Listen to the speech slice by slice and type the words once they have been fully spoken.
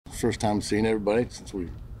first time seeing everybody since we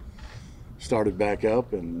started back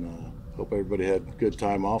up, and hope everybody had a good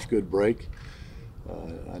time off, good break.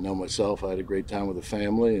 I know myself, I had a great time with the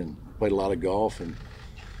family and played a lot of golf, and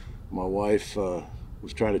my wife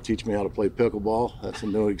was trying to teach me how to play pickleball. That's a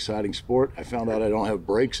new exciting sport. I found out I don't have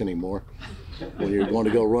brakes anymore. When you're going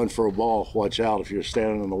to go run for a ball, watch out if you're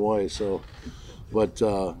standing in the way. So, but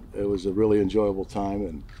it was a really enjoyable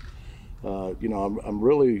time, and I'm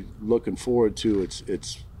really looking forward to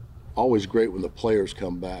it's always great when the players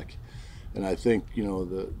come back, and I think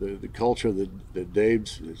the culture that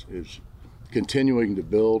Dave's is continuing to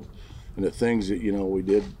build, and the things that we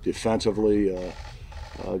did defensively.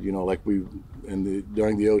 Like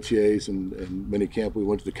during the OTAs and minicamp, we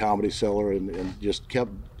went to the Comedy Cellar and just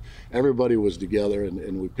kept, everybody was together,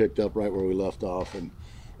 and we picked up right where we left off, and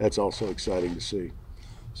that's also exciting to see.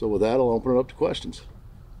 So with that, I'll open it up to questions.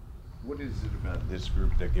 What is it about this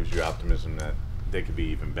group that gives you optimism that they could be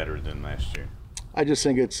even better than last year? I just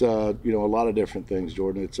think it's a lot of different things,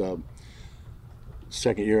 Jordan. It's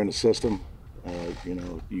second year in the system.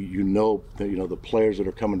 The players that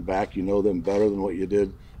are coming back, them better than what you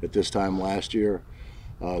did at this time last year.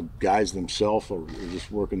 Guys themselves are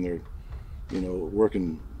just working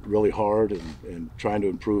working really hard and trying to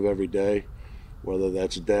improve every day, whether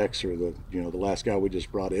that's Dex or the last guy we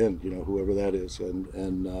just brought in, whoever that is.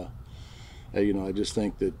 And I just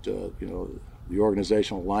think that, the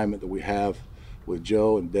organizational alignment that we have with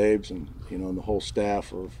Joe and Dave's and the whole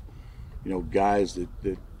staff of, guys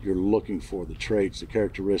that you're looking for, the traits, the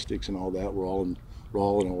characteristics, and all that. We're all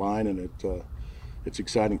in a line, and it's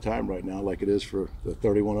exciting time right now, like it is for the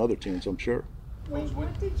 31 other teams, I'm sure.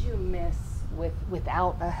 What did you miss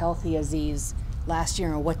without a healthy Aziz last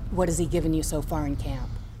year, and what has he given you so far in camp?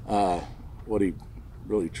 What he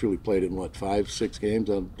really truly played in 5-6 games.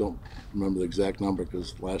 I don't remember the exact number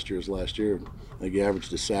because last year is last year. I think he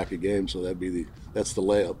averaged a sack a game, so that's the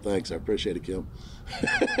layup. Thanks, I appreciate it, Kim.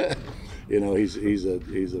 He's a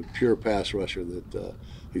pure pass rusher that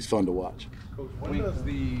he's fun to watch. Coach, when does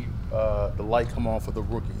the light come on for the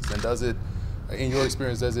rookies, and does it, in your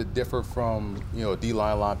experience, does it differ from a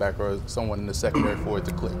D-line linebacker or someone in the secondary for it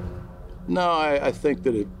to click? No, I think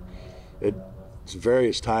that it's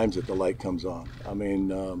various times that the light comes on. I mean,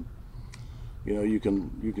 you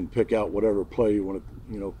can pick out whatever play you want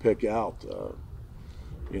to pick out.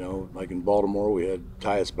 Like in Baltimore, we had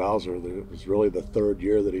Tyus Bowser. It was really the third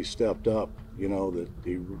year that he stepped up. That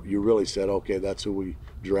you really said, okay, that's who we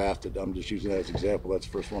drafted. I'm just using that as an example. That's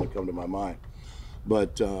the first one to come to my mind.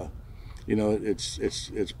 But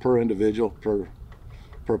it's per individual, per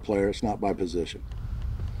player. It's not by position.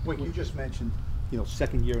 Wink, you just mentioned,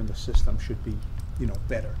 second year in the system should be,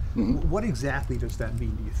 better. Mm-hmm. What exactly does that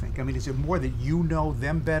mean, do you think? I mean, is it more that you know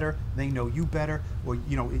them better, they know you better, or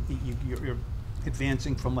you're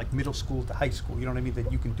advancing from like middle school to high school, you know what I mean,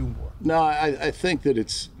 that you can do more? No, I think that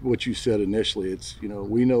it's what you said initially. It's,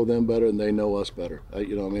 we know them better and they know us better.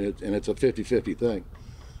 And it's a 50-50 thing.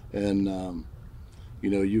 And,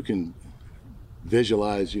 you can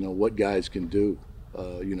visualize, what guys can do,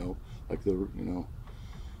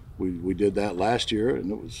 we did that last year,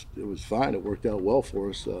 and it was fine. It worked out well for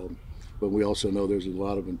us. But we also know there's a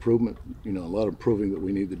lot of improvement, a lot of improving that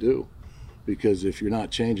we need to do, because if you're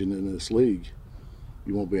not changing in this league,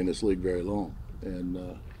 you won't be in this league very long,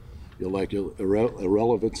 and you'll like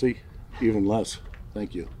irrelevancy even less.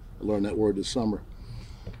 Thank you. I learned that word this summer.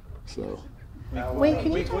 So. Wayne,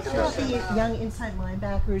 can you talk about the young inside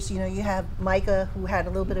linebackers? You have Micah, who had a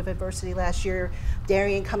little bit of adversity last year,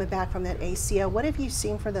 Darian coming back from that ACL. What have you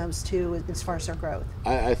seen for those two as far as their growth?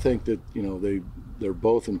 I think that, they're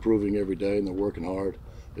both improving every day, and they're working hard.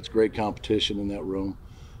 It's great competition in that room.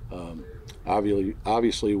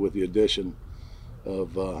 Obviously with the addition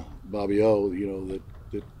of Bobby O, that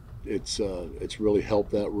it's really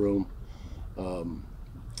helped that room.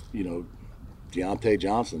 Deontay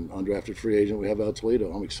Johnson, undrafted free agent we have out of Toledo.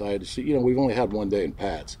 I'm excited to see. We've only had one day in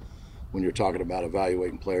pads when you're talking about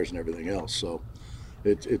evaluating players and everything else. So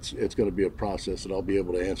it's going to be a process that I'll be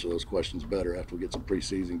able to answer those questions better after we get some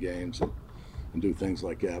preseason games and do things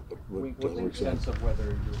like that. But what's your sense of whether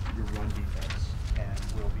your run defense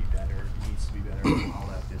will be better, needs to be better, and all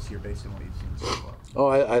that this year based on what you've seen so far? Oh,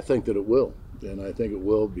 I think that it will, and I think it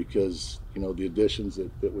will because the additions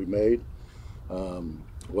that we made.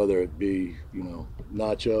 Whether it be,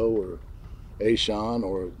 Nacho or Ashawn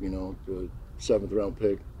or, the 7th round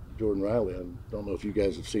pick, Jordan Riley. I don't know if you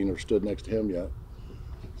guys have seen or stood next to him yet.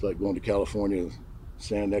 It's like going to California,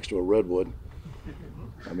 standing next to a redwood.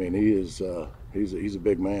 I mean, he's a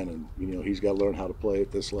big man, and, he's got to learn how to play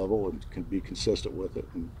at this level and can be consistent with it.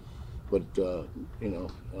 But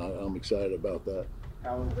I'm excited about that.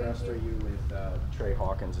 How impressed are you with Trey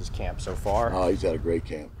Hawkins' camp so far? Oh, he's had a great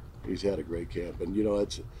camp. And you know,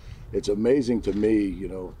 it's amazing to me. You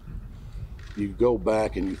know, you go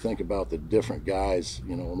back and you think about the different guys,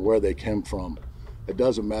 you know, and where they came from. It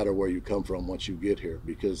doesn't matter where you come from once you get here,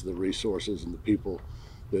 because the resources and the people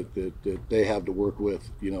that they have to work with,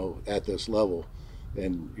 you know, at this level,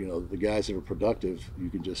 and you know, the guys that are productive, you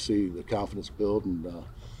can just see the confidence build. And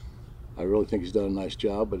I really think he's done a nice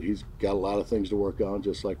job, but he's got a lot of things to work on,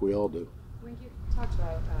 just like we all do. When you talked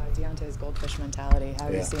about Deontay's goldfish mentality, how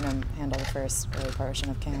have you seen him handle the first early portion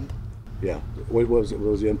of camp? Yeah. What was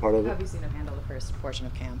the end part of it? How have you seen him handle the first portion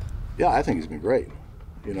of camp? Yeah, I think he's been great.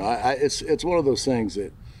 You know, it's one of those things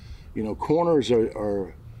that, you know, corners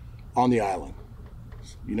are on the island.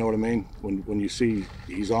 You know what I mean? When you see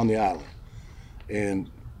he's on the island.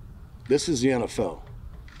 And this is the NFL.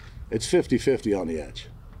 It's 50-50 on the edge.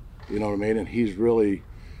 You know what I mean? And he's really,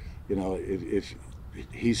 you know, if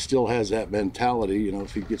he still has that mentality, you know,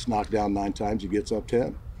 if he gets knocked down 9 times, he gets up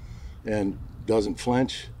 10 and doesn't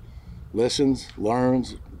flinch, listens,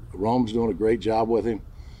 learns. Rome's doing a great job with him,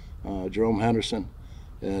 Jerome Henderson.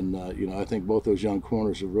 And, you know, I think both those young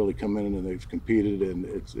corners have really come in and they've competed,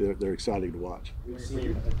 and they're exciting to watch. We've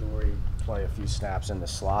seen Adoree play a few snaps in the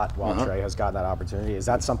slot while Trey has gotten that opportunity. Is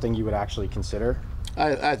that something you would actually consider?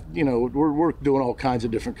 You know, we're doing all kinds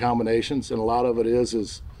of different combinations, and a lot of it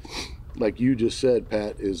is like you just said,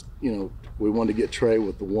 Pat, is, you know, we wanted to get Trey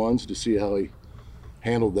with the ones to see how he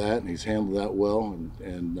handled that, and he's handled that well.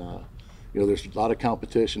 And you know, there's a lot of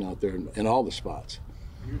competition out there in all the spots.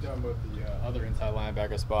 You were talking about the other inside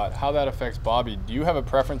linebacker spot, how that affects Bobby. Do you have a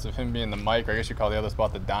preference of him being the Mike, or I guess you call the other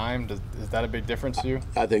spot the dime? Is that a big difference to you?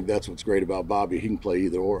 I think that's what's great about Bobby. He can play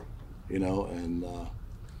either or, you know, and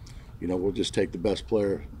you know, we'll just take the best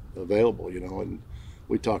player available, you know. And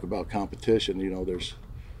we talk about competition, you know, there's,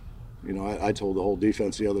 you know, I told the whole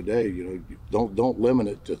defense the other day, you know, don't limit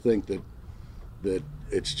it to think that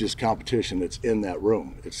it's just competition that's in that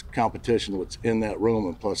room. It's competition what's in that room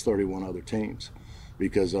and plus 31 other teams.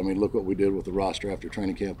 Because, I mean, look what we did with the roster after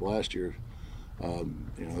training camp last year. You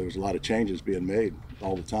know, there was a lot of changes being made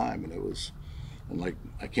all the time, and like,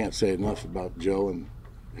 I can't say enough about Joe and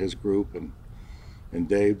his group and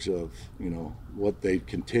Dave's of, you know, what they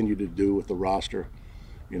continue to do with the roster,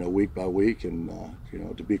 you know, week by week, and you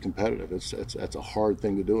know, to be competitive. That's a hard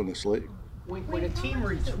thing to do in this league. When a team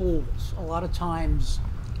retools, a lot of times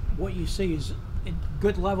what you see is a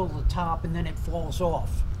good level at the top and then it falls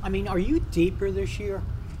off. I mean, are you deeper this year?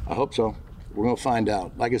 I hope so. We're going to find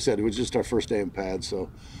out. Like I said, it was just our first day in pads, so,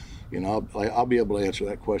 you know, I'll be able to answer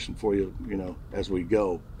that question for you, you know, as we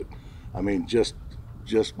go. But, I mean, just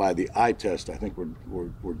by the eye test, I think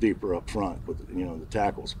we're deeper up front with, you know, the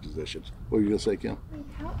tackles positions. What were you going to say, Kim?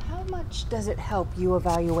 How much does it help you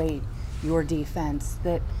evaluate your defense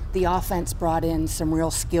that the offense brought in some real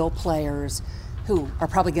skill players who are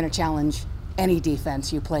probably going to challenge any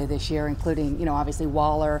defense you play this year, including, you know, obviously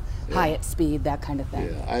Waller, Hyatt speed, that kind of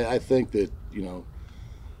thing? Yeah, I think that, you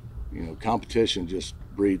know, competition just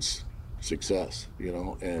breeds success, you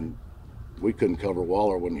know, and we couldn't cover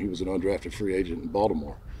Waller when he was an undrafted free agent in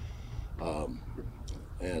Baltimore.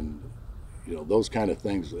 And, you know, those kind of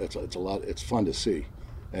things, it's a lot, it's fun to see.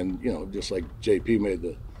 And, you know, just like JP made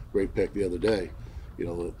the great pick the other day, you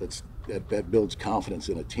know, that builds confidence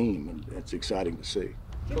in a team, and it's exciting to see.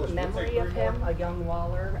 Do you have a memory of him, a young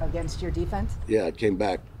Waller, against your defense? Yeah, it came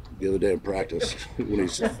back the other day in practice when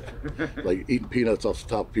he's like eating peanuts off the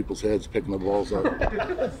top of people's heads, picking the balls up.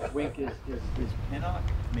 Wink, is Pinnock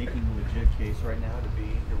making a legit case right now to be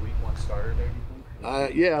your week 1 starter there, do you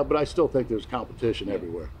think? Yeah, but I still think there's competition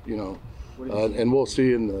everywhere, you know, and we'll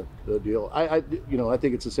see in the deal. You know, I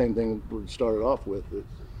think it's the same thing we started off with.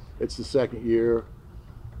 It's the second year.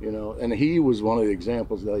 You know, and he was one of the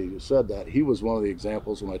examples, now you just said that, he was one of the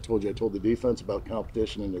examples when I told the defense about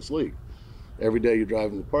competition in this league. Every day you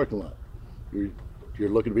drive in the parking lot, you're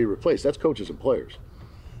looking to be replaced. That's coaches and players.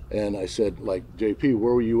 And I said, like, JP,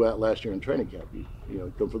 where were you at last year in training camp? You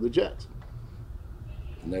know, come for the Jets.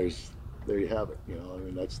 And there you have it. You know, I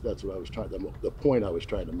mean, that's what I was the point I was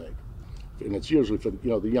trying to make. And it's usually for, you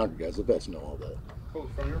know, the younger guys, the vets know all that. Coach,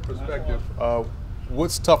 from your perspective,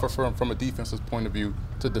 what's tougher from a defensive point of view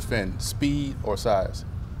to defend, speed or size?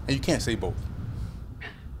 And you can't say both.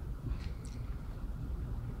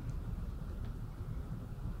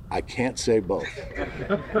 I can't say both.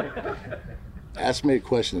 Ask me a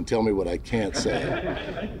question and tell me what I can't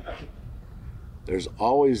say. There's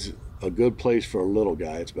always a good place for a little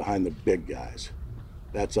guy. It's behind the big guys.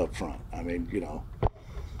 That's up front. I mean, you know,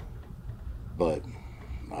 but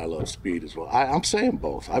I love speed as well. I'm saying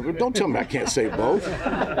both. Don't tell me I can't say both.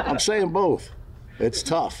 I'm saying both. It's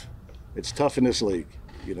tough. It's tough in this league,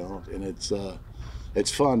 you know, and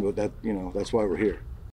it's fun, but that's why we're here.